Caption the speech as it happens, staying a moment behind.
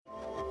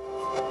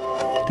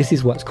This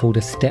is what's called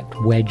a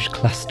stepped wedge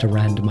cluster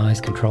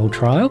randomised controlled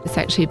trial. It's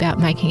actually about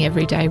making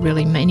every day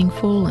really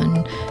meaningful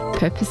and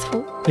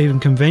purposeful. Even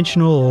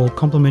conventional or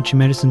complementary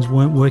medicines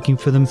weren't working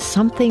for them.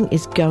 Something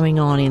is going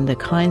on in the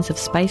kinds of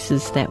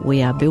spaces that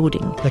we are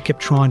building. They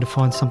kept trying to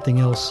find something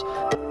else.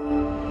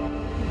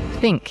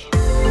 Think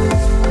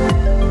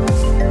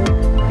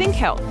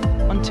Health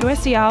on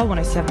 2SER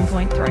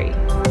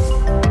 107.3.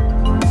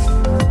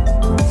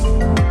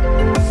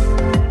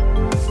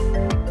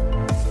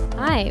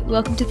 Hi,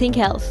 welcome to Think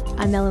Health.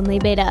 I'm Ellen Lee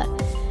Beta.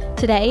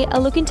 Today,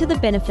 a look into the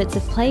benefits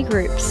of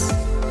playgroups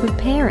for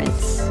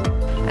parents.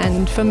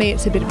 And for me,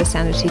 it's a bit of a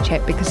sanity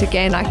check because,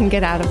 again, I can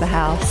get out of the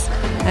house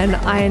and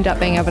I end up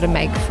being able to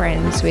make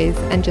friends with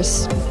and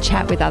just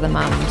chat with other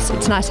mums.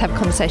 It's nice to have a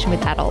conversation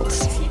with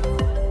adults.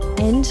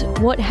 And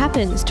what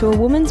happens to a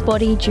woman's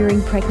body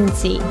during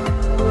pregnancy.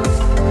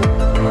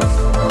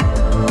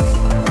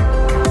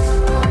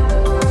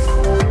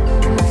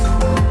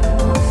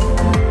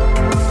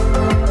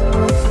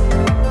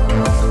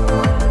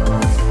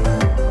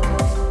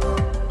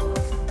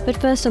 But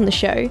first on the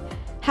show,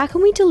 how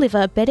can we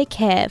deliver better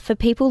care for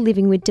people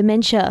living with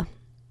dementia?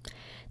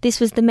 This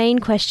was the main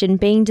question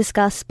being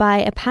discussed by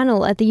a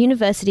panel at the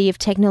University of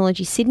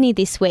Technology Sydney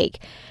this week,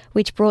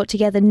 which brought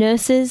together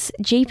nurses,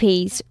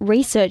 GPs,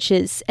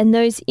 researchers, and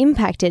those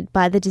impacted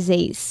by the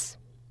disease.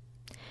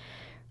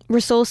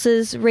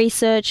 Resources,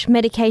 research,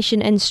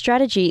 medication, and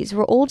strategies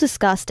were all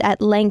discussed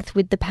at length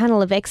with the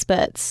panel of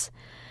experts.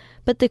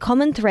 But the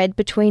common thread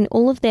between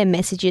all of their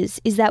messages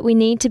is that we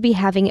need to be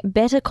having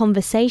better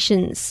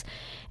conversations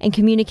and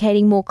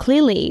communicating more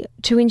clearly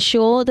to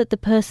ensure that the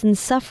person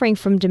suffering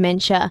from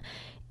dementia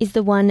is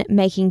the one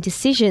making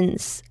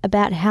decisions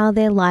about how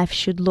their life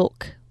should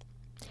look.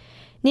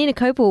 Nina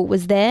Kopel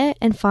was there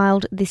and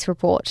filed this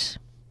report.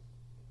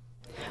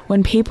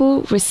 When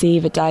people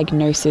receive a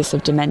diagnosis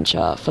of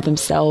dementia for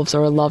themselves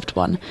or a loved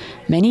one,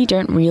 many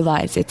don't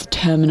realise it's a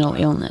terminal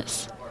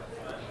illness.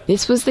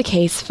 This was the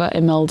case for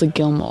Imelda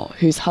Gilmore,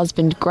 whose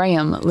husband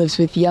Graham lives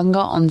with younger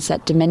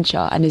onset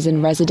dementia and is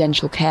in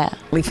residential care.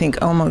 We think,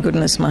 oh my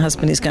goodness, my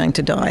husband is going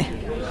to die.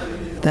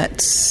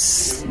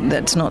 That's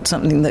not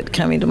something that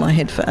came into my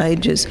head for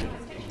ages.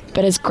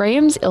 But as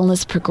Graham's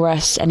illness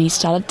progressed and he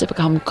started to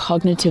become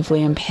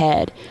cognitively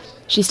impaired,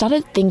 she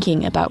started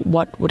thinking about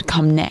what would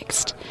come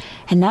next.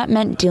 And that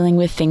meant dealing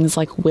with things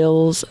like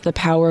wills, the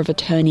power of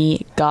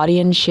attorney,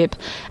 guardianship,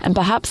 and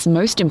perhaps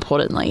most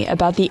importantly,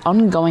 about the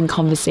ongoing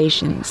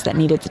conversations that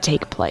needed to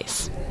take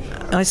place.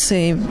 I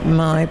see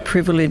my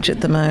privilege at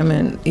the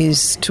moment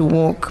is to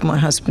walk my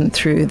husband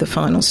through the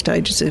final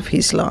stages of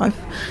his life,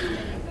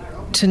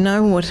 to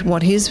know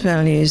what his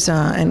values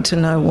are and to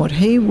know what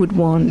he would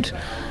want,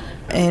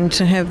 and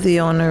to have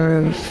the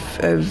honour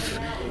of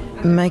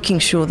making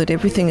sure that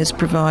everything is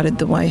provided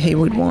the way he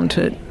would want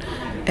it,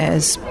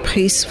 as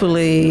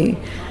peacefully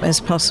as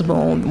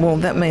possible. Well,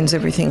 that means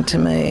everything to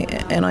me.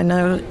 And I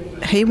know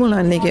he will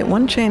only get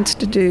one chance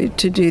to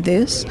do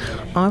this.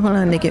 I will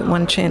only get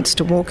one chance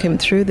to walk him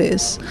through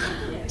this.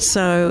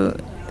 So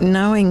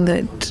knowing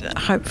that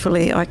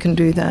hopefully I can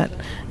do that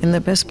in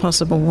the best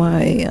possible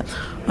way,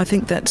 I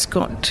think that's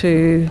got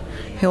to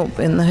help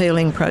in the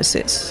healing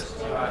process.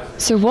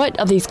 So what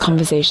are these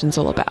conversations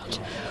all about?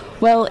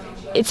 Well,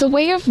 it's a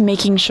way of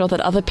making sure that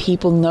other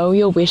people know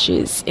your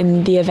wishes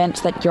in the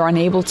event that you're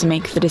unable to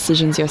make the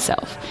decisions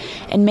yourself.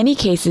 In many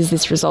cases,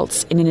 this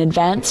results in an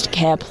advanced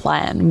care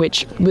plan,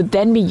 which would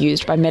then be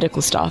used by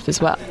medical staff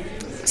as well.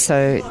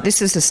 So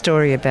this is a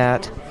story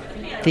about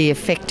the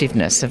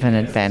effectiveness of an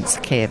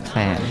advanced care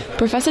plan.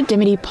 Professor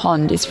Dimity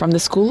Pond is from the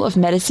School of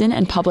Medicine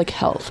and Public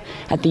Health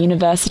at the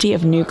University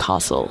of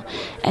Newcastle,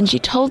 and she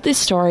told this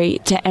story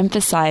to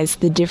emphasise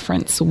the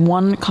difference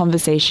one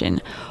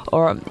conversation,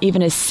 or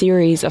even a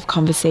series of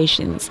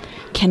conversations,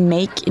 can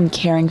make in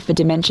caring for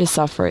dementia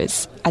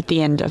sufferers at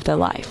the end of their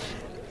life.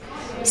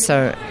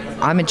 So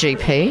I'm a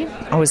GP.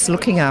 I was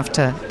looking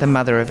after the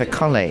mother of a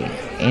colleague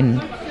in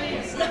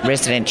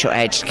residential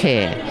aged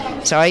care.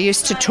 So I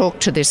used to talk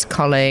to this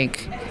colleague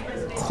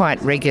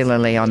quite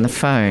regularly on the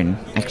phone,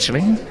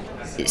 actually.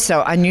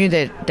 So I knew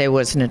that there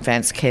was an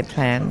advanced care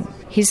plan.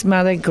 His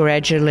mother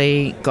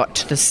gradually got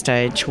to the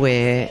stage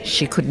where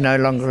she could no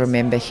longer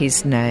remember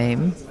his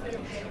name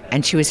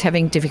and she was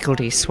having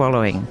difficulty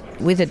swallowing.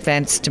 With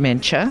advanced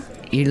dementia,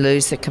 you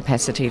lose the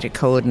capacity to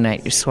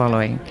coordinate your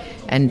swallowing,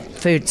 and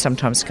food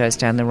sometimes goes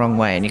down the wrong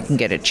way and you can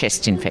get a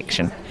chest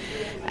infection.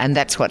 And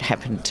that's what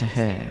happened to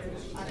her.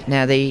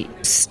 Now, the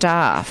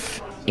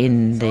staff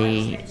in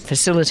the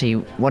facility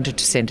wanted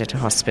to send her to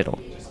hospital,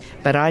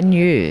 but I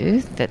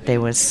knew that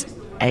there was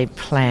a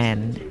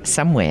plan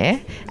somewhere,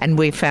 and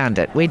we found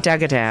it. We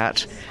dug it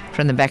out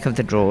from the back of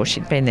the drawer.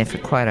 She'd been there for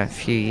quite a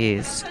few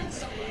years.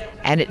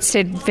 And it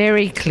said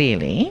very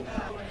clearly,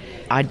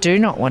 I do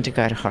not want to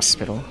go to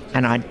hospital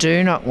and I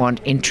do not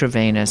want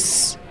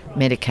intravenous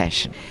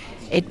medication.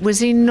 It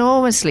was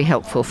enormously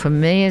helpful for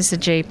me as a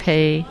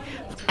GP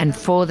and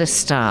for the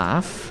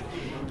staff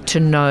to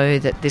know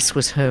that this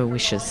was her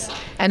wishes.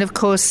 And of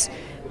course,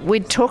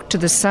 we'd talk to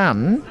the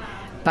son,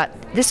 But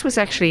this was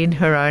actually in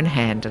her own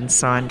hand and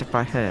signed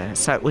by her.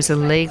 So it was a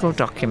legal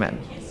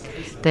document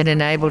that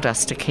enabled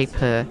us to keep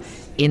her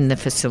in the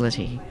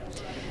facility.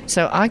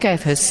 So I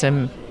gave her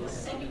some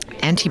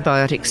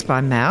antibiotics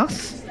by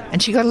mouth,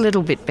 and she got a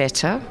little bit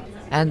better,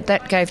 and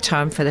that gave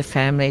time for the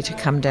family to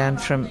come down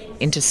from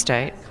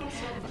interstate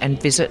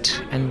and visit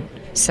and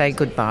say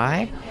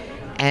goodbye.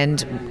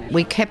 And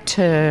we kept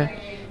her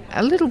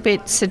a little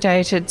bit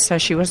sedated so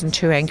she wasn't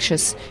too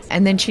anxious,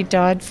 and then she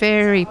died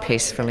very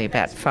peacefully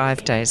about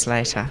 5 days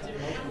later.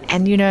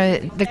 And you know,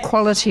 the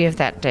quality of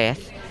that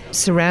death,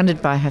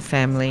 surrounded by her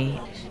family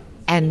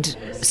and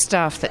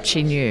staff that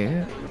she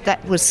knew,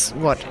 that was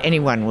what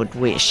anyone would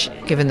wish,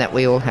 given that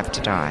we all have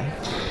to die.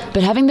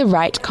 But having the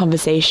right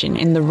conversation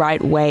in the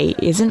right way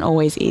isn't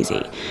always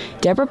easy.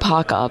 Deborah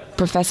Parker,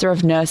 Professor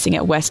of Nursing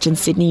at Western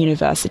Sydney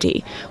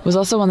University, was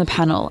also on the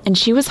panel, and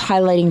she was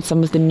highlighting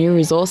some of the new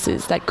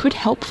resources that could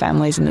help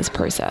families in this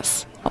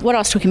process. What I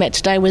was talking about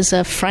today was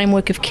a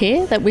framework of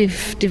care that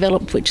we've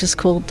developed, which is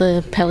called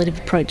the Palliative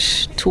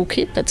Approach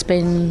Toolkit, that's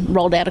been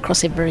rolled out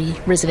across every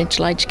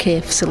residential aged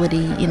care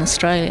facility in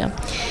Australia.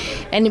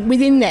 And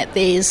within that,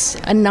 there's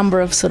a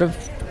number of sort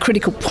of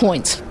critical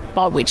points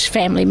by which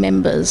family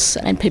members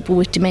and people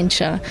with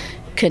dementia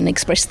can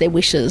express their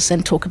wishes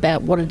and talk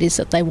about what it is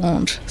that they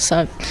want.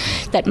 So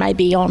that may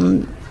be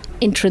on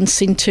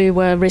entrance into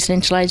a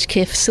residential aged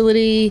care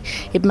facility.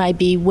 It may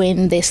be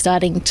when they're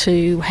starting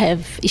to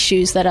have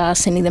issues that are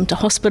sending them to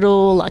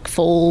hospital, like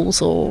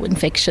falls or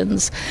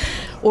infections.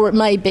 Or it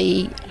may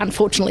be,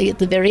 unfortunately, at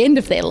the very end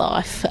of their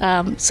life.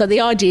 So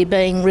the idea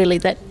being really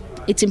that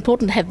it's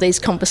important to have these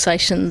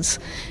conversations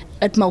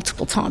at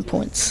multiple time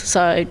points.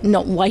 So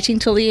not waiting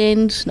till the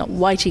end, not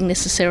waiting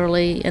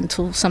necessarily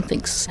until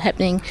something's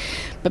happening,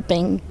 but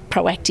being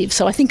proactive.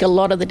 So I think a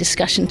lot of the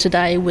discussion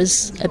today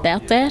was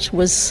about that,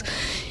 was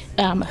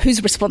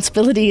whose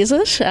responsibility is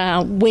it,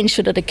 when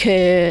should it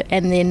occur,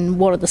 and then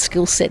what are the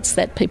skill sets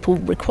that people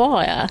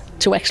require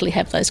to actually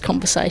have those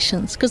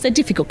conversations, because they're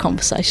difficult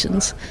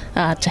conversations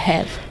to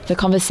have. The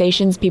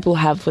conversations people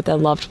have with their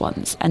loved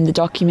ones and the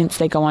documents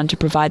they go on to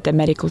provide their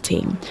medical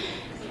team.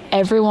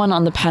 Everyone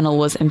on the panel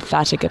was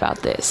emphatic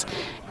about this,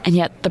 and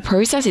yet the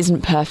process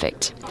isn't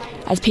perfect.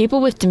 As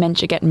people with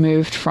dementia get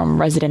moved from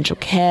residential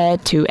care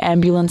to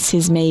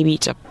ambulances, maybe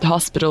to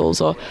hospitals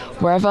or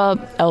wherever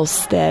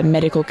else their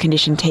medical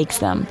condition takes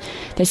them,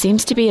 there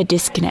seems to be a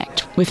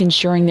disconnect with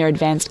ensuring their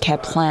advanced care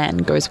plan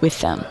goes with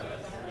them.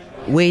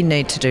 We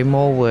need to do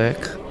more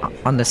work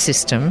on the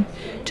system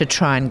to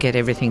try and get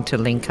everything to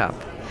link up.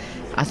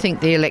 I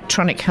think the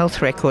electronic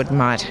health record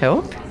might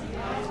help.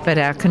 But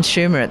our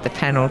consumer at the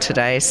panel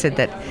today said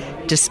that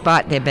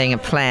despite there being a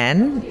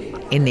plan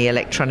in the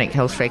electronic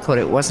health record,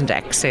 it wasn't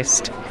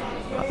accessed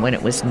when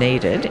it was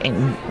needed in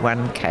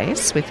one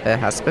case with her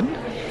husband.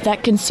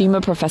 That consumer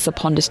Professor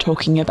Pond is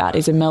talking about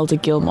is Imelda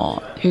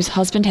Gilmore, whose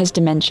husband has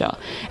dementia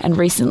and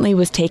recently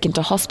was taken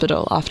to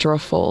hospital after a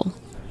fall.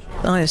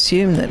 I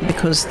assume that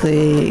because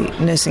the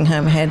nursing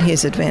home had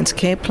his advanced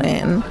care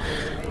plan,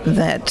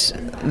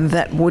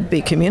 that would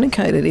be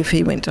communicated if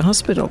he went to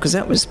hospital, because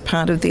that was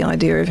part of the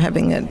idea of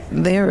having it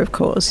there, of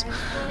course.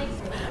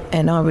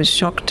 And I was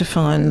shocked to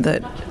find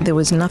that there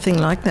was nothing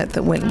like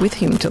that went with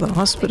him to the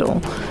hospital.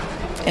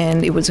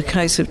 And it was a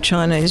case of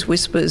Chinese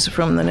whispers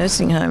from the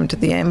nursing home to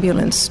the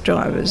ambulance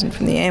drivers, and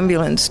from the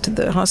ambulance to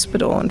the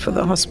hospital, and from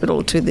the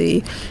hospital to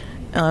the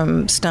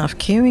staff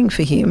caring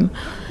for him.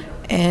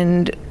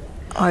 And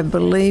I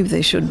believe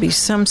there should be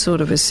some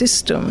sort of a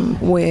system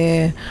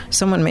where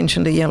someone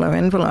mentioned a yellow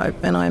envelope,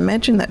 and I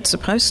imagine that's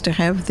supposed to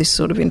have this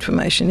sort of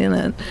information in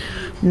it.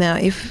 Now,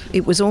 if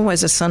it was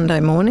always a Sunday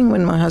morning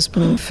when my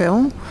husband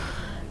fell,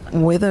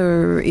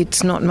 whether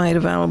it's not made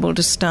available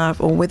to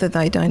staff or whether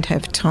they don't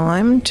have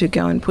time to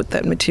go and put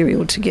that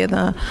material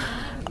together,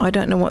 I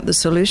don't know what the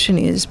solution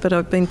is, but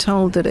I've been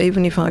told that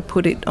even if I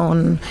put it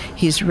on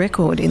his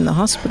record in the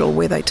hospital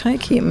where they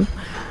take him,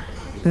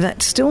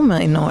 that still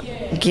may not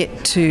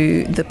get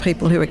to the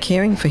people who are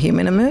caring for him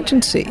in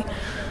emergency.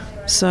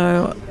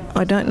 So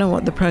I don't know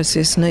what the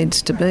process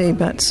needs to be,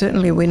 but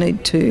certainly we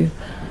need to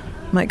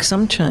make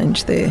some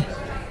change there.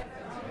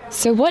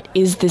 So what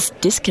is this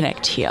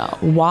disconnect here?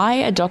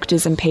 Why are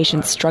doctors and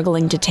patients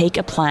struggling to take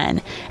a plan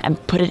and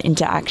put it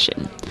into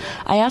action?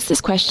 I asked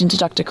this question to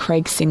Dr.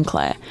 Craig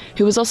Sinclair,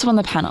 who was also on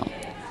the panel.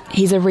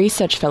 He's a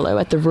research fellow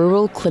at the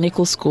Rural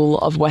Clinical School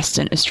of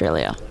Western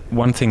Australia.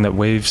 One thing that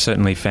we've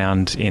certainly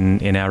found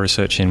in our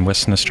research in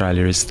Western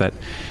Australia is that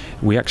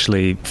we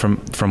actually,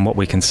 from what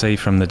we can see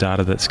from the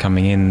data that's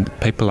coming in,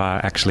 people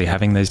are actually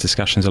having these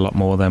discussions a lot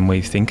more than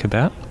we think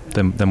about,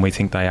 than we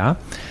think they are.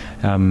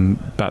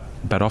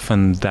 But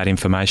often that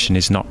information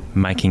is not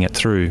making it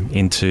through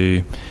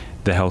into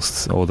the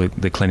health or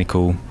the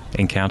clinical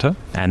encounter.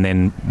 And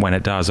then when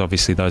it does,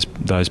 obviously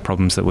those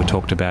problems that were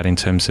talked about in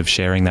terms of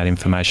sharing that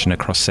information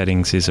across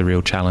settings is a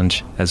real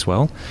challenge as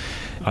well.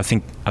 I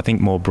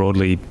think more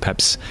broadly,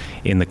 perhaps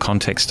in the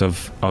context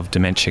of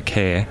dementia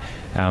care,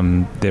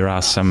 there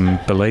are some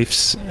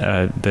beliefs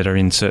that are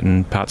in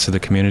certain parts of the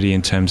community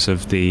in terms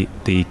of the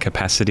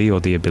capacity or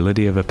the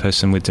ability of a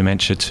person with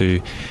dementia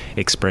to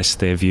express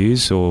their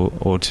views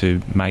or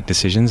to make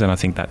decisions, and I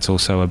think that's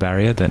also a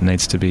barrier that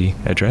needs to be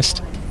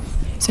addressed.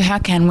 So how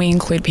can we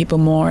include people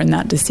more in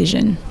that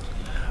decision?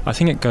 I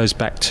think it goes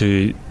back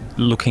to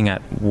looking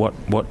at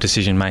what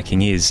decision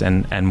making is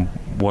and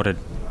what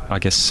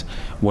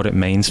it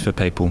means for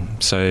people.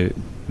 So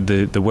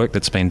the work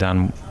that's been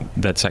done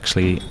that's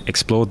actually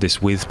explored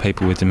this with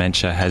people with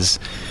dementia has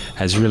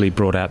really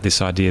brought out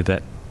this idea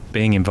that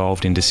being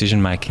involved in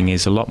decision making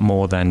is a lot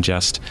more than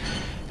just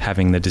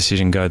having the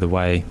decision go the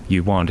way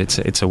you want.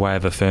 It's a way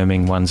of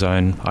affirming one's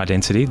own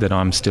identity, that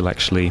I'm still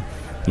actually,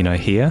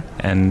 here,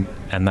 and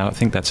I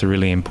think that's a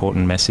really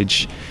important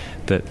message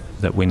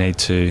that we need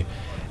to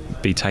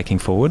be taking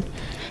forward.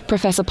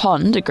 Professor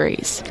Pond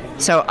agrees.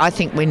 So I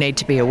think we need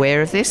to be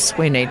aware of this.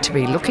 We need to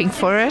be looking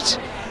for it.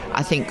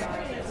 I think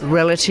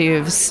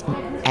relatives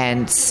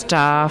and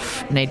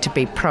staff need to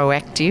be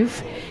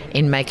proactive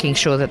in making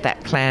sure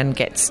that plan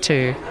gets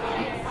to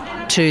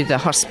the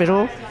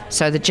hospital.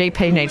 So the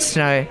GP needs to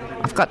know,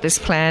 I've got this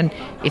plan.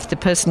 If the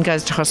person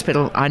goes to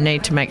hospital, I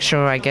need to make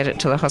sure I get it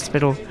to the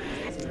hospital.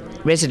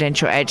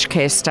 Residential aged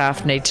care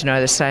staff need to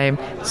know the same.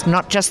 It's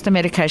not just the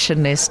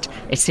medication list,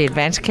 it's the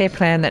advanced care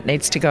plan that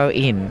needs to go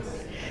in.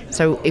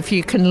 So if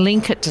you can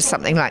link it to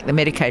something like the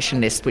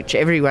medication list, which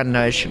everyone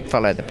knows should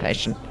follow the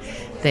patient,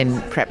 then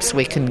perhaps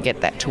we can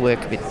get that to work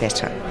a bit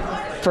better.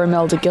 For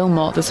Imelda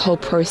Gilmore, this whole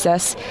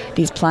process,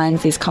 these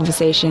plans, these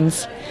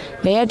conversations,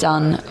 they are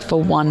done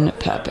for one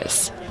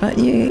purpose. But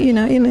in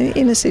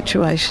a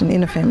situation,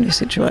 in a family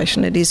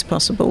situation, it is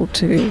possible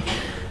to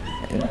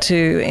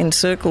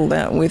encircle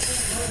that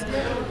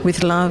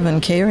with love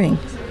and caring.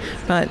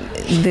 But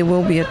there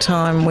will be a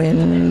time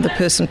when the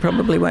person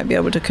probably won't be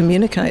able to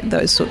communicate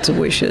those sorts of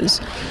wishes.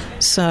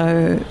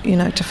 So,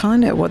 to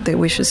find out what their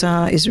wishes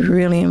are is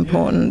really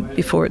important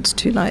before it's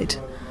too late.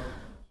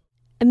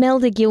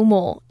 Imelda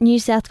Gilmore, New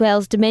South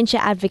Wales dementia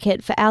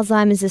advocate for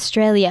Alzheimer's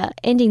Australia,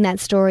 ending that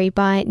story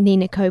by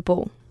Nina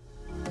Kopel.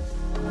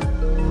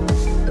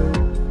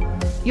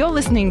 You're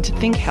listening to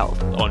Think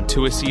Health on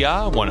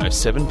 2SER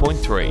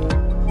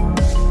 107.3.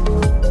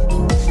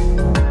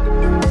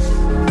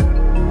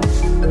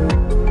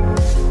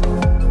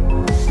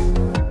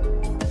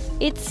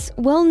 It's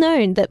well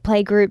known that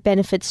playgroup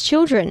benefits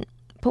children,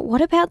 but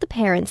what about the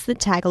parents that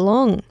tag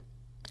along?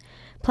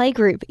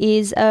 Playgroup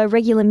is a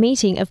regular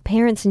meeting of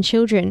parents and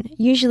children,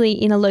 usually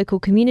in a local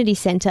community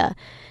centre,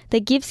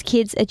 that gives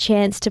kids a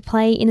chance to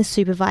play in a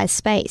supervised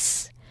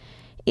space.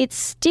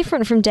 It's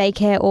different from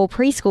daycare or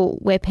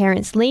preschool, where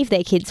parents leave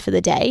their kids for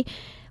the day,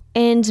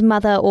 and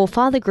mother or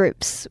father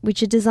groups,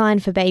 which are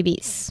designed for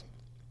babies.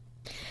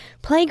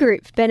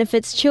 Playgroup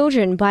benefits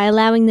children by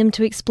allowing them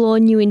to explore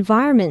new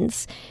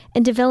environments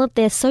and develop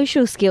their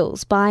social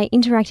skills by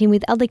interacting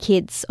with other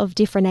kids of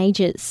different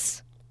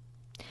ages.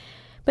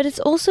 But it's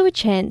also a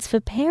chance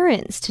for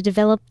parents to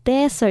develop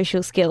their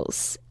social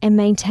skills and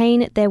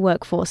maintain their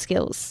workforce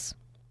skills.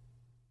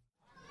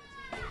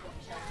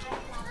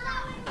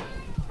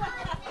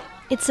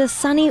 It's a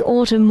sunny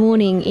autumn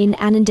morning in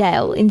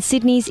Annandale in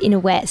Sydney's inner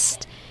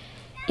west.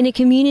 In a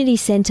community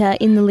centre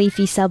in the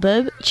leafy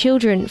suburb,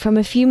 children from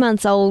a few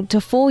months old to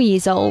 4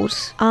 years old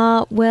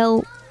are,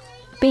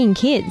 being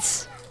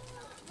kids.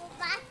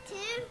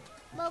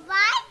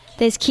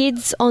 There's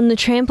kids on the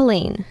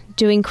trampoline,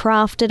 doing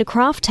craft at a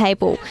craft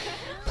table,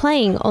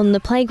 playing on the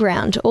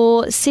playground,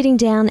 or sitting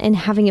down and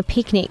having a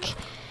picnic.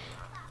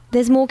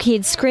 There's more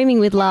kids screaming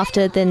with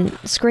laughter than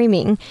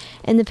screaming,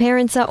 and the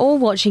parents are all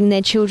watching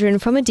their children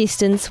from a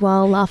distance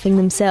while laughing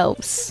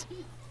themselves.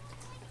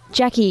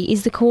 Jackie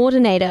is the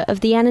coordinator of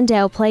the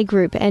Annandale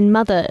Playgroup and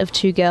mother of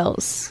 2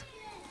 girls.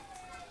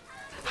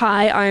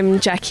 Hi, I'm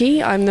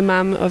Jackie. I'm the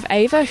mum of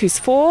Ava, who's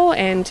 4,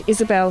 and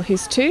Isabel,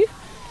 who's 2.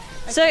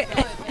 So,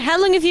 how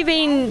long have you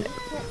been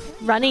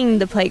running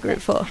the playgroup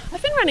for?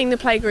 I've been running the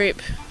playgroup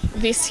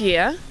this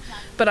year,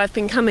 but I've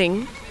been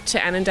coming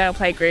to Annandale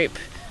Playgroup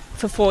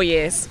for 4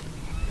 years.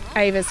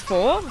 Ava's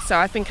 4, so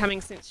I've been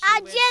coming since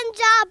she was...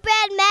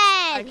 gingerbread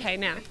man! Okay,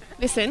 now,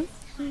 listen.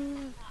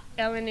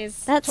 Ellen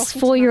is... That's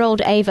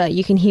 4-year-old Ava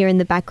you can hear in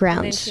the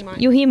background.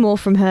 You'll hear more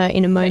from her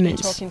in a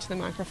moment. Talk into the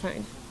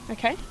microphone.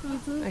 Okay?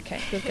 Mm-hmm.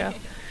 Okay, good girl.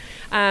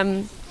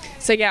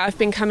 I've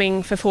been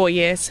coming for 4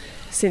 years,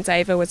 since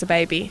Ava was a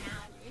baby.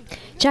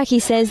 Jackie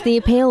says the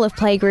appeal of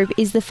Playgroup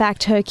is the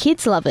fact her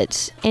kids love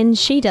it, and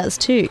she does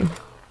too.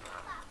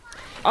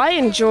 I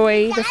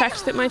enjoy the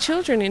fact that my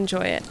children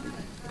enjoy it,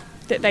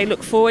 that they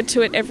look forward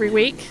to it every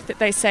week, that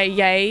they say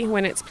yay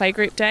when it's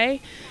Playgroup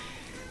Day.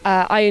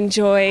 I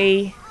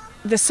enjoy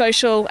the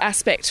social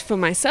aspect for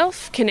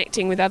myself,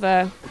 connecting with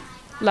other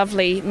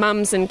lovely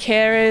mums and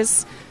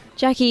carers.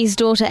 Jackie's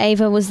daughter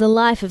Ava was the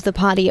life of the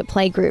party at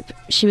Playgroup.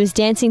 She was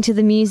dancing to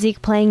the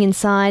music, playing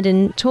inside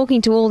and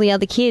talking to all the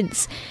other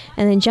kids,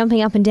 and then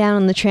jumping up and down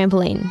on the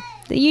trampoline.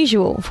 The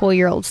usual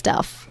 4-year-old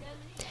stuff.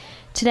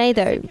 Today,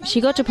 though,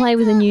 she got to play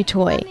with a new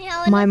toy,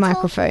 My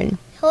Microphone.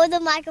 Hold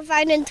the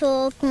microphone and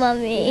talk,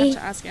 Mummy. You have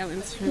to ask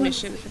Ellen's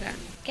permission for that.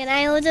 Can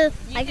I hold the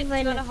microphone?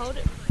 You want to hold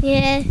it?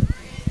 Yeah.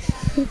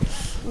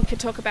 We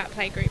could talk about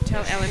playgroup.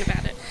 Tell Ellen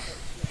about it.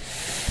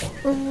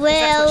 Well,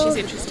 that's what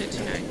she's interested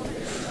to know.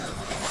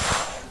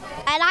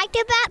 I liked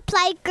about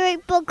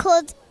playgroup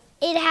because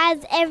it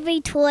has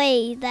every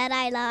toy that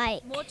I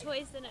like. More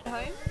toys than at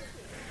home?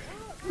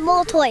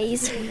 More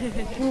toys.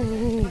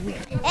 And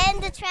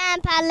the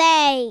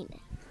trampoline.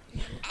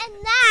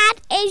 And that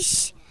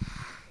is...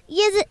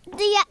 this is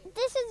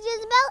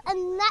Isabel,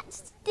 and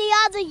that's the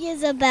other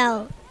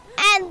Isabel.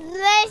 And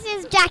this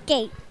is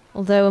Jackie.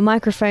 Although a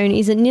microphone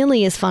isn't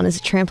nearly as fun as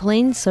a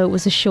trampoline, so it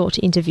was a short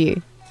interview.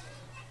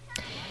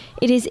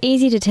 It is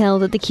easy to tell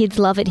that the kids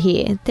love it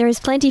here. There is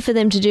plenty for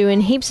them to do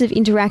and heaps of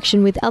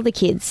interaction with other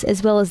kids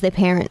as well as their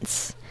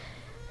parents.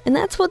 And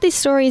that's what this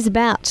story is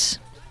about.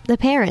 The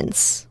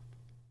parents.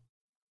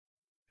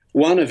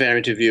 One of our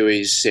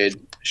interviewees said,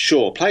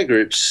 sure,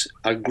 playgroups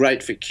are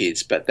great for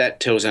kids, but that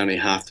tells only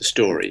half the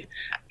story.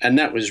 And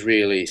that was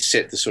really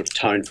set the sort of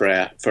tone for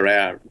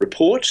our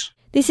report.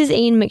 This is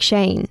Ian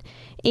McShane.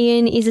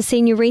 Ian is a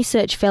senior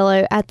research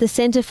fellow at the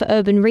Centre for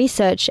Urban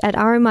Research at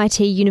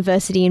RMIT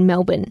University in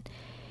Melbourne.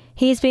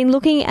 He has been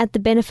looking at the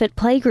benefit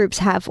playgroups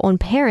have on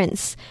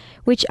parents,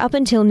 which up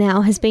until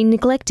now has been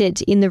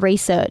neglected in the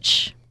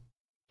research.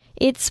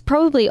 It's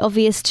probably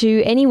obvious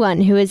to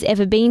anyone who has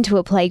ever been to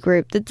a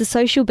playgroup that the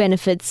social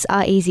benefits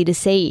are easy to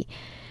see.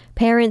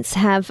 Parents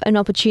have an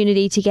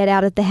opportunity to get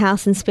out of the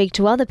house and speak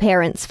to other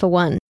parents, for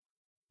one.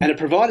 And it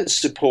provided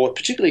support,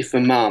 particularly for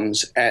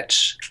mums, at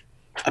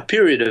a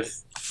period of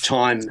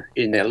time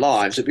in their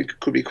lives that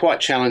could be quite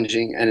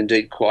challenging and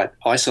indeed quite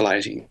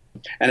isolating.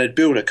 And it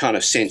built a kind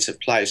of sense of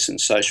place and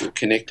social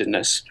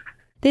connectedness.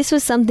 This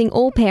was something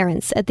all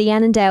parents at the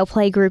Annandale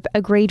Playgroup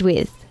agreed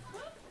with.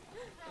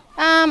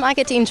 I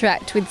get to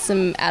interact with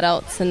some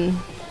adults and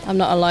I'm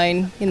not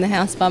alone in the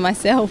house by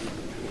myself,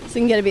 so it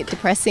can get a bit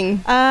depressing.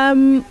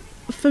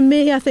 For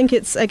me, I think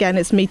it's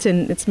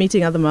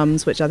meeting other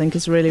mums, which I think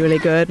is really, really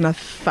good, and I've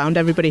found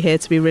everybody here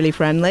to be really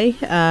friendly,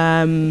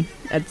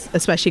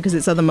 especially because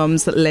it's other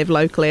mums that live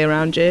locally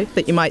around you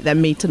that you might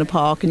then meet in a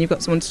park and you've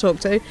got someone to talk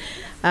to.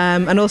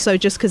 And also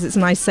just because it's a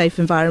nice, safe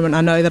environment,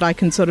 I know that I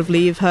can sort of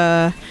leave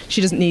her.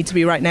 She doesn't need to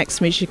be right next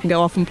to me. She can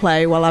go off and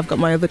play while I've got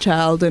my other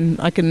child, and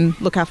I can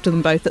look after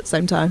them both at the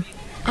same time.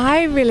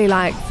 I really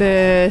like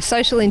the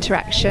social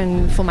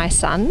interaction for my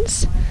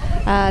sons.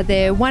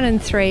 They're 1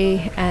 and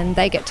 3 and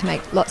they get to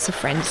make lots of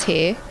friends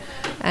here.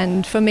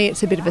 And for me,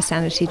 it's a bit of a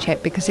sanity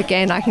check because,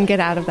 again, I can get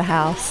out of the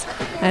house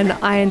and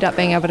I end up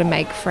being able to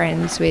make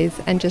friends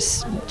with and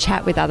just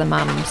chat with other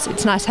mums.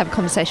 It's nice to have a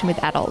conversation with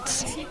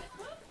adults.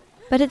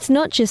 But it's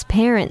not just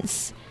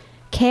parents.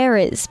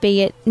 Carers,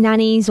 be it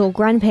nannies or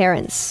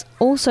grandparents,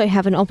 also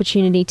have an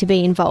opportunity to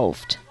be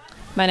involved.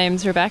 My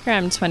name's Rebecca,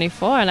 I'm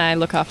 24 and I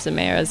look after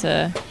Mia as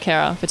a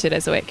carer for 2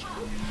 days a week.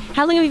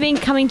 How long have you been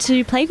coming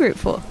to playgroup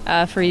for?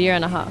 For 1.5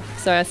 years.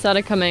 So I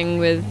started coming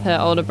with her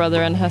older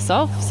brother and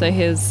herself. So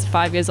he's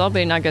 5 years old, but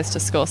he now goes to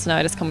school, so now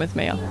I just come with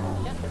Mia.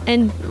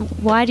 And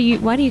why do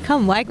you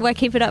come? Why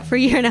keep it up for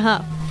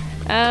 1.5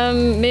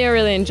 years? Mia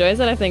really enjoys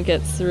it. I think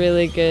it's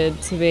really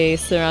good to be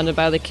surrounded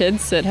by the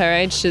kids at her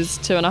age. She's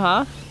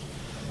 2.5.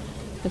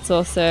 It's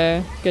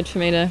also good for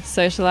me to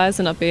socialise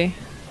and not be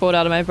bored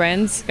out of my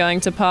brains going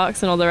to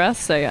parks and all the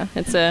rest. So yeah,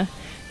 it's a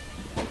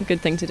good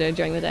thing to do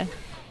during the day.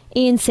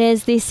 Ian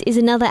says this is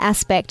another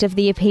aspect of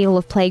the appeal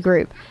of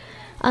playgroup.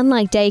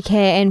 Unlike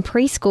daycare and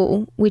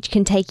preschool, which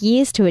can take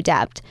years to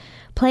adapt,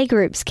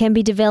 playgroups can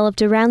be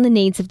developed around the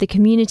needs of the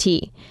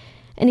community.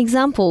 An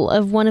example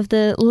of one of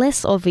the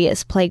less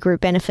obvious playgroup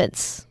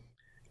benefits.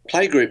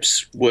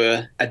 Playgroups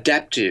were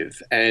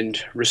adaptive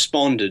and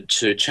responded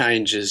to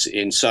changes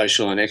in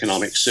social and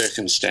economic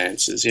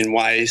circumstances in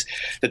ways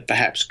that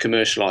perhaps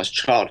commercialised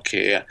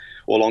childcare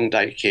or long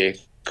day care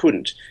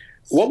couldn't.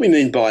 What we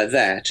mean by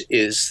that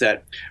is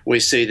that we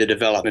see the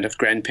development of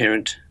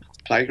grandparent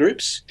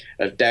playgroups,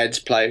 of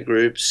dads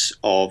playgroups,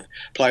 of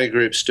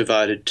playgroups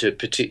devoted to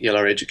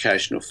particular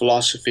educational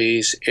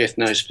philosophies,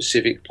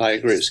 ethno-specific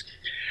playgroups,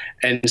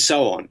 and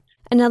so on.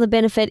 Another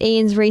benefit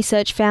Ian's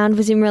research found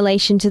was in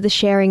relation to the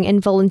sharing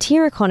and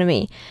volunteer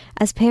economy,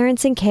 as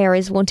parents and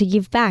carers want to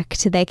give back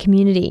to their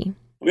community.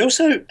 We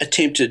also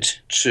attempted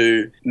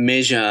to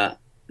measure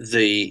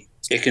the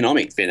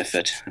economic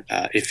benefit,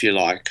 if you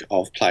like,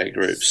 of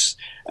playgroups,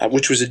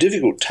 which was a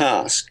difficult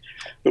task.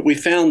 But we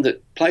found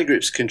that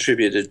playgroups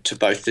contributed to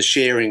both the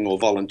sharing or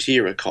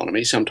volunteer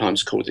economy,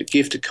 sometimes called the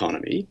gift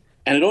economy,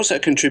 and it also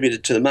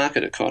contributed to the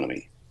market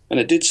economy. And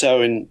it did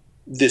so in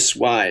this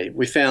way.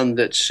 We found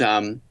that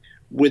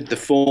with the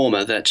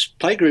former, that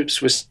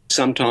playgroups were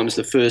sometimes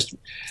the first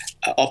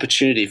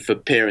opportunity for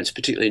parents,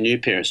 particularly new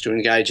parents, to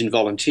engage in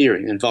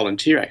volunteering and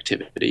volunteer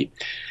activity.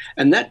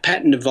 And that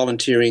pattern of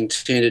volunteering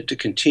tended to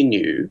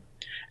continue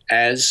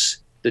as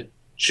the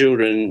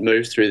children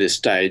moved through the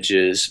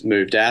stages,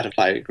 moved out of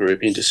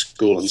playgroup into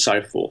school and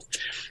so forth.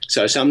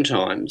 So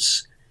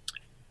sometimes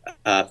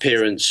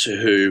parents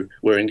who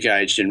were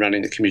engaged in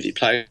running the community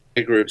play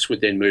groups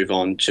would then move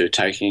on to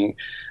taking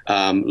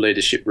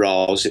leadership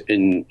roles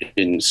in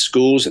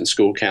schools and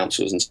school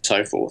councils and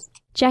so forth.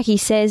 Jackie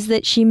says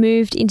that she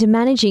moved into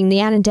managing the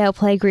Annandale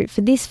Playgroup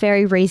for this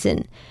very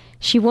reason.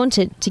 She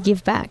wanted to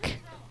give back.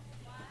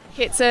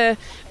 It's a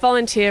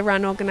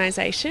volunteer-run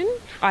organisation.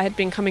 I had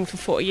been coming for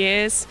 4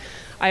 years.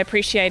 I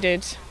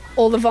appreciated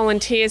all the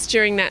volunteers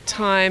during that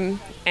time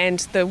and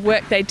the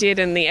work they did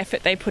and the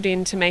effort they put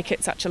in to make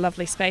it such a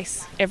lovely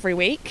space every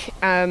week.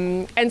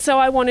 And so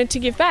I wanted to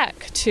give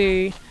back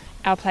to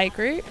our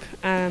playgroup.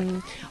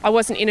 I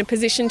wasn't in a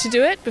position to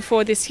do it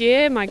before this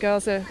year. My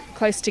girls are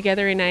close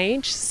together in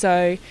age,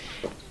 so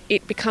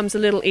it becomes a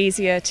little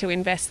easier to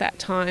invest that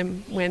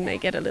time when they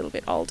get a little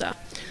bit older.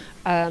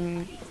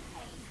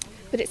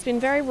 But it's been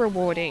very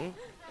rewarding.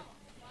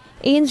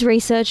 Ian's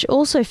research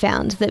also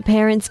found that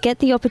parents get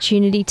the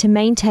opportunity to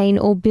maintain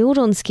or build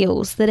on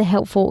skills that are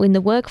helpful in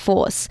the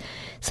workforce,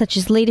 such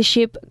as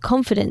leadership,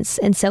 confidence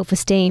and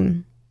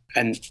self-esteem.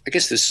 And I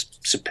guess this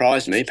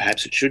surprised me,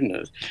 perhaps it shouldn't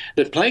have,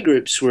 that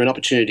playgroups were an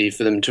opportunity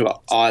for them to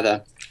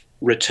either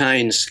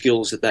retain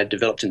skills that they'd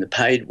developed in the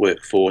paid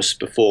workforce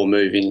before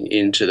moving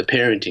into the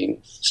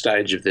parenting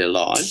stage of their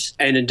lives,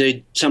 and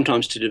indeed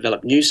sometimes to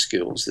develop new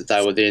skills that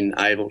they were then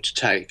able to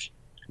take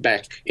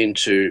back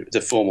into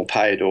the formal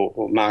paid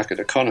or market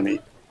economy.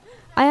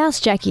 I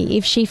asked Jackie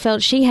if she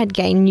felt she had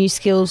gained new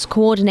skills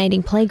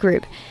coordinating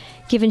playgroup,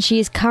 given she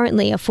is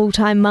currently a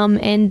full-time mum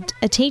and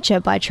a teacher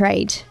by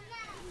trade.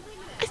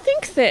 I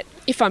think that,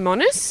 if I'm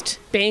honest,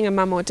 being a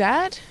mum or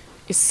dad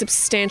is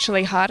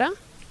substantially harder.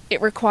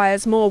 It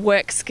requires more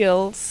work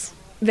skills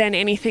than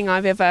anything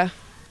I've ever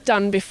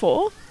done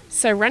before.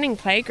 So running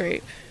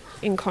playgroup,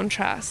 in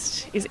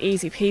contrast, is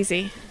easy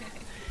peasy.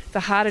 The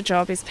harder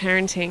job is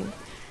parenting.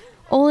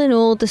 All in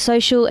all, the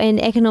social and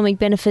economic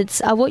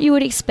benefits are what you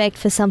would expect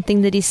for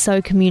something that is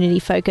so community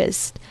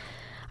focused.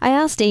 I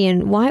asked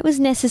Ian why it was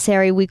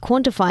necessary we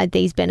quantified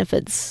these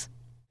benefits.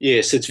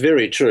 Yes, it's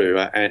very true,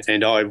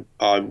 and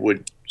I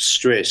would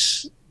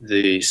stress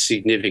the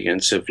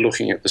significance of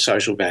looking at the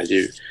social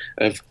value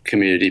of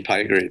community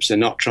playgroups and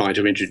not trying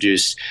to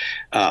introduce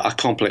a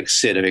complex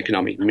set of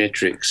economic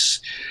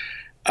metrics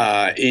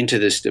into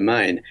this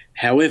domain.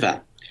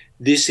 However,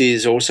 this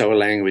is also a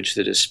language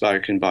that is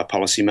spoken by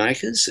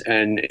policymakers,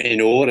 and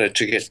in order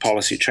to get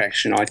policy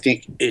traction, I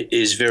think it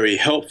is very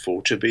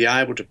helpful to be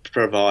able to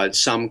provide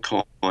some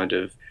kind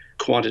of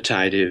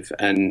quantitative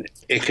and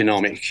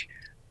economic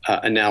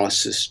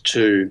analysis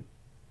to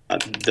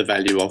the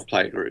value of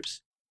playgroups.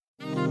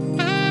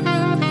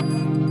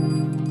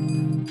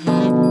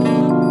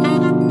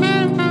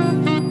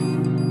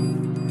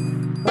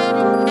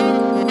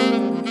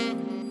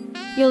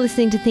 You're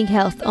listening to Think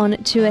Health on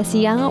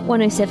 2SER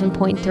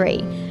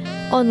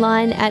 107.3,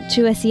 online at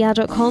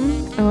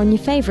 2ser.com or on your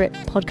favourite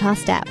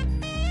podcast app.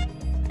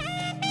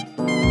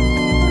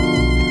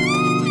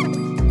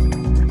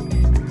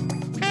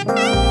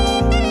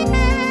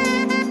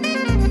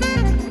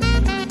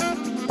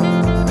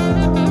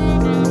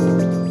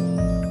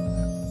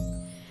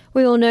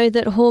 We all know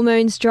that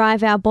hormones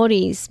drive our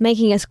bodies,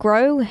 making us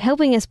grow,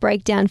 helping us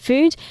break down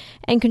food,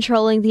 and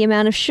controlling the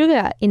amount of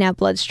sugar in our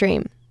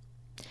bloodstream.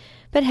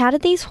 But how do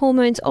these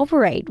hormones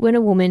operate when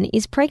a woman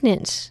is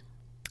pregnant?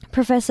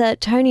 Professor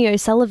Tony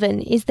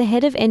O'Sullivan is the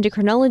head of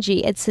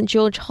endocrinology at St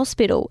George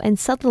Hospital and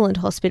Sutherland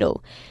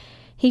Hospital.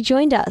 He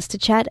joined us to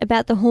chat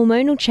about the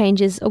hormonal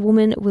changes a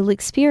woman will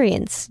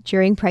experience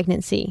during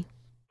pregnancy.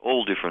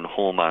 All different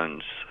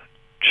hormones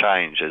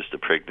change as the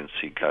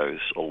pregnancy goes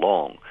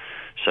along.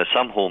 So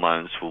some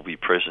hormones will be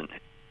present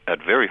at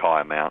very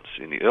high amounts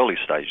in the early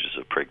stages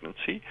of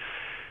pregnancy.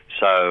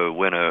 So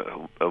when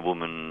a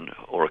woman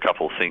or a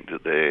couple think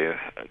that they're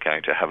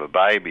going to have a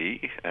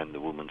baby and the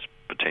woman's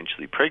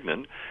potentially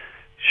pregnant,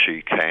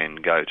 she can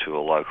go to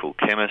a local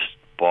chemist,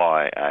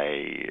 buy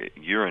a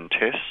urine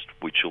test,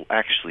 which will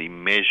actually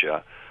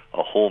measure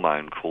a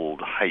hormone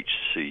called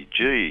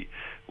HCG,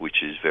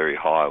 which is very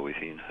high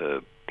within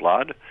her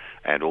blood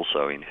and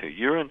also in her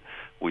urine,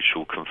 which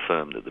will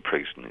confirm that the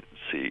pregnancy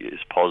is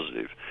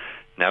positive.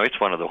 Now,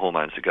 it's one of the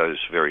hormones that goes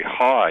very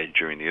high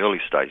during the early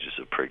stages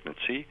of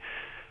pregnancy,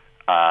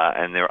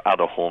 and there are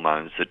other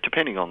hormones that,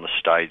 depending on the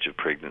stage of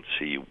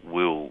pregnancy,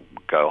 will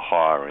go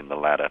higher in the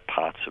latter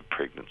parts of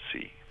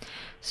pregnancy.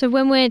 So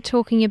when we're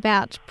talking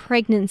about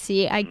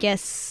pregnancy, I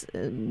guess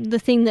the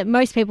thing that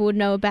most people would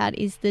know about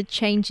is the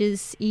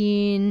changes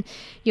in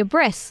your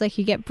breasts, like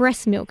you get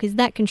breast milk. Is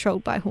that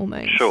controlled by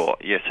hormones? Sure,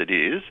 yes it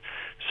is.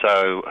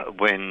 So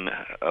when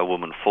a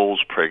woman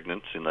falls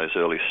pregnant in those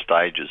early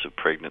stages of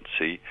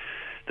pregnancy,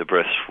 the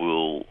breasts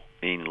will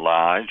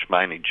enlarge,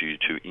 mainly due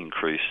to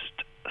increased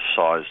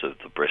size of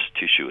the breast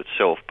tissue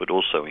itself, but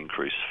also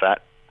increased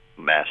fat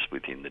mass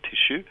within the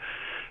tissue,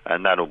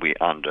 and that'll be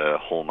under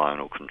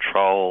hormonal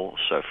control.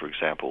 So, for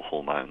example,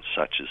 hormones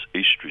such as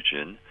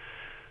estrogen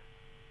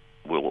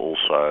will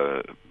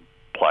also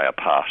play a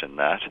part in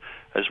that,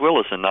 as well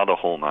as another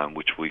hormone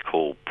which we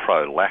call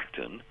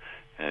prolactin.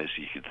 As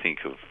you could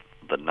think of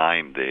the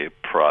name there,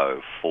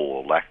 pro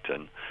for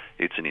lactin,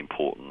 it's an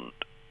important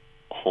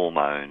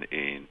hormone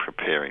in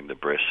preparing the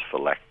breast for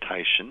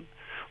lactation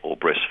or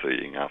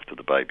breastfeeding after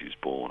the baby's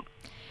born.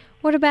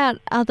 What about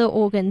other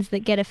organs that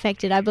get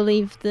affected? I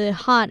believe the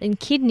heart and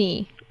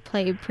kidney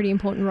play a pretty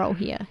important role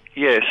here.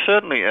 Yeah,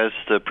 certainly as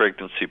the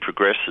pregnancy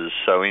progresses,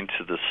 so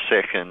into the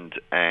second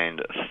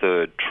and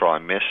third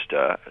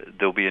trimester,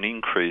 there'll be an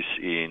increase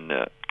in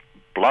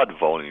blood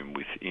volume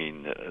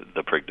within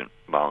the pregnant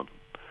mum.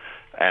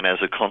 And as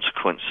a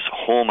consequence,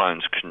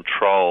 hormones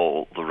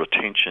control the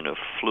retention of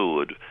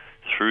fluid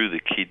through the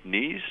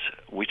kidneys,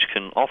 which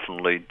can often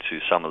lead to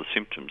some of the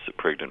symptoms that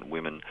pregnant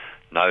women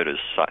notice,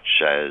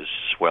 such as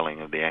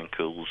swelling of the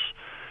ankles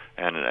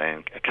and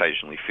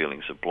occasionally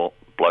feelings of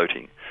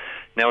bloating.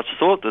 Now, it's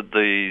thought that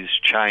these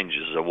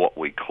changes are what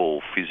we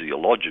call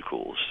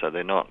physiological, so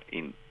they're not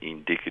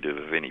indicative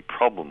of any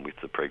problem with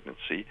the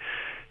pregnancy.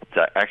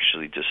 They're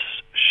actually just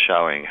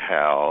showing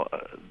how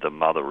the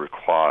mother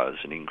requires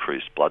an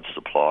increased blood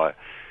supply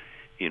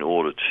in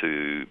order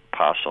to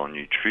pass on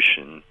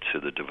nutrition to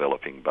the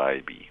developing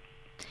baby.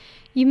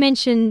 You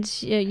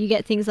mentioned you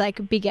get things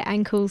like bigger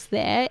ankles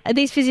there. Are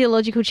these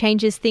physiological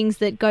changes things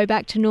that go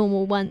back to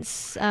normal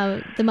once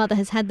the mother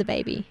has had the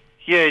baby?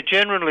 Yeah,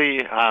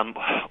 generally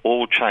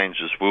all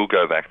changes will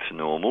go back to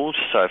normal.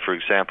 So, for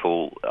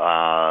example,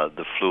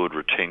 the fluid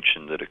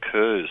retention that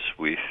occurs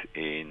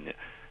within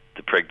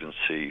the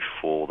pregnancy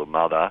for the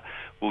mother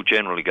will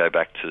generally go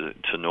back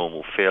to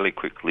normal fairly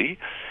quickly.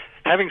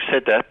 Having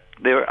said that,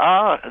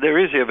 there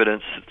is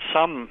evidence that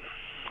some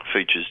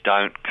features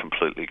don't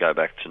completely go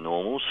back to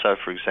normal. So,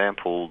 for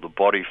example, the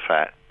body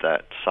fat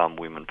that some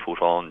women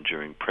put on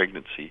during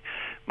pregnancy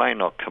may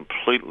not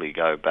completely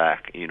go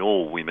back in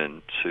all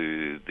women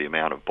to the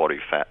amount of body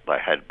fat they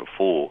had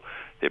before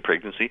their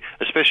pregnancy,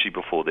 especially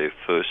before their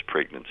first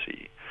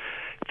pregnancy.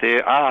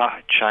 There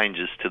are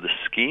changes to the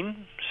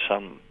skin,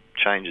 some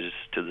changes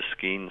to the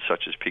skin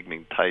such as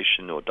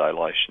pigmentation or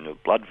dilation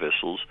of blood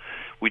vessels,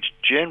 which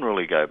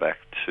generally go back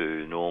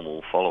to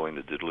normal following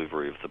the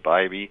delivery of the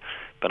baby,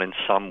 but in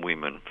some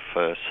women,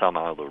 for some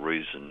other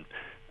reason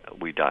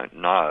we don't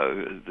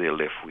know, they're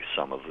left with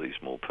some of these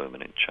more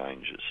permanent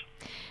changes.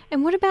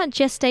 And what about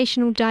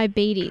gestational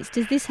diabetes?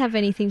 Does this have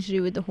anything to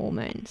do with the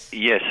hormones?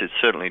 Yes, it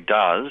certainly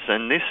does,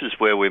 and this is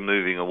where we're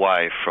moving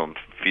away from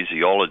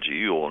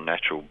physiology or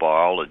natural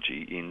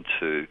biology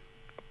into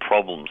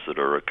problems that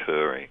are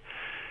occurring.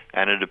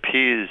 And it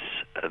appears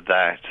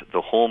that the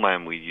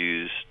hormone we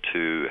use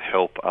to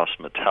help us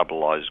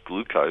metabolize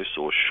glucose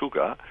or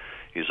sugar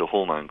is a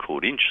hormone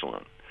called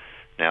insulin.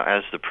 Now,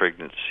 as the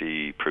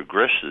pregnancy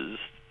progresses,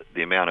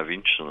 the amount of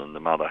insulin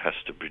the mother has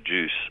to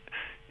produce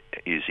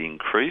is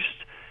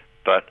increased,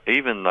 but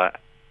even that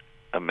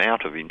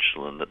amount of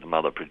insulin that the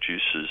mother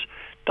produces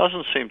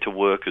doesn't seem to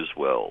work as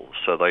well.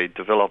 So they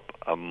develop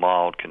a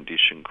mild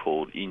condition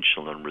called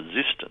insulin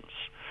resistance.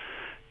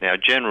 Now,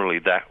 generally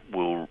that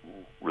will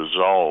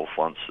resolve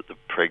once the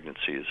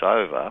pregnancy is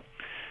over.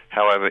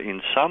 However,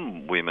 in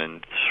some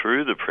women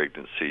through the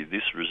pregnancy,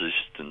 this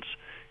resistance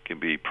can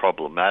be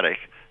problematic,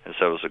 and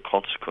so as a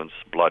consequence,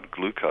 blood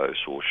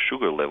glucose or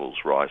sugar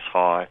levels rise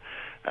high,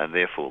 and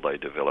therefore they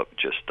develop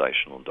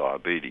gestational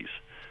diabetes.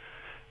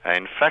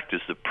 And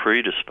factors that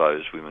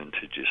predispose women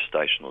to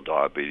gestational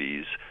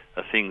diabetes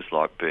are things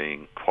like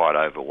being quite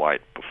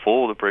overweight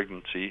before the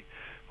pregnancy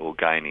or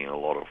gaining a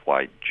lot of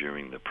weight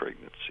during the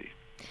pregnancy.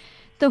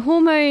 The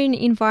hormone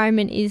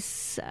environment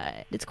is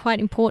it's quite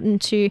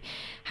important to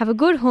have a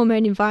good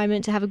hormone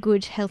environment to have a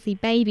good, healthy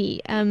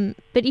baby.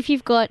 But if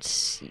you've got,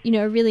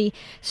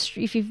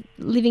 if you're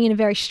living in a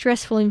very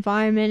stressful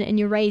environment and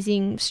you're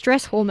raising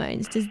stress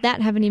hormones, does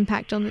that have an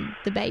impact on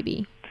the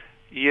baby?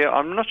 Yeah,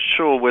 I'm not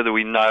sure whether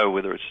we know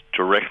whether it's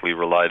directly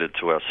related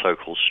to our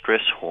so-called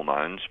stress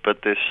hormones,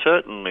 but there's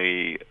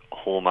certainly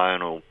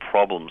hormonal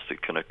problems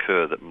that can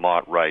occur that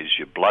might raise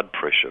your blood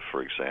pressure,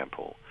 for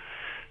example.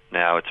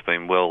 Now, it's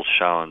been well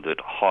shown that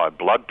high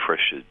blood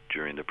pressure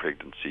during the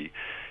pregnancy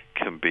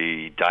can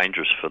be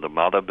dangerous for the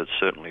mother, but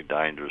certainly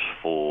dangerous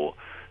for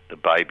the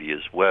baby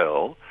as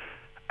well.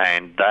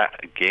 And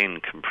that,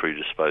 again, can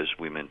predispose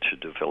women to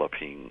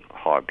developing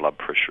high blood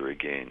pressure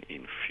again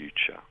in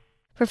future.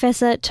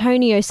 Professor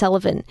Tony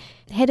O'Sullivan,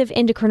 Head of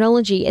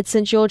Endocrinology at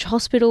St George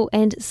Hospital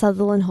and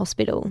Sutherland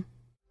Hospital.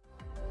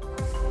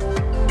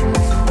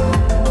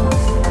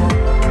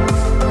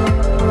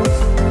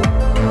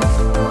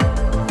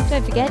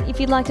 Don't forget, if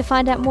you'd like to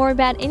find out more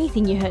about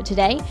anything you heard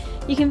today,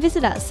 you can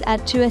visit us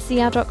at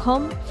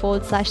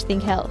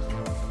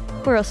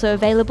 2ser.com/thinkhealth. We're also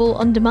available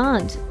on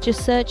demand.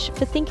 Just search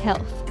for Think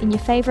Health in your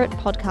favourite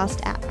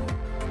podcast app.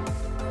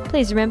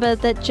 Please remember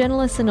that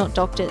journalists are not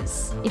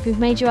doctors. If we've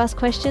made you ask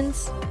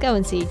questions, go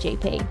and see your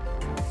GP.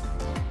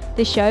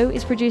 This show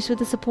is produced with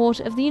the support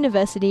of the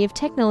University of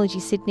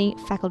Technology Sydney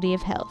Faculty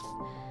of Health.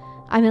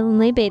 I'm Ellen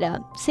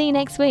Leabeater. See you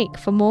next week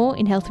for more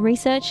in health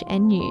research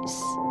and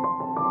news.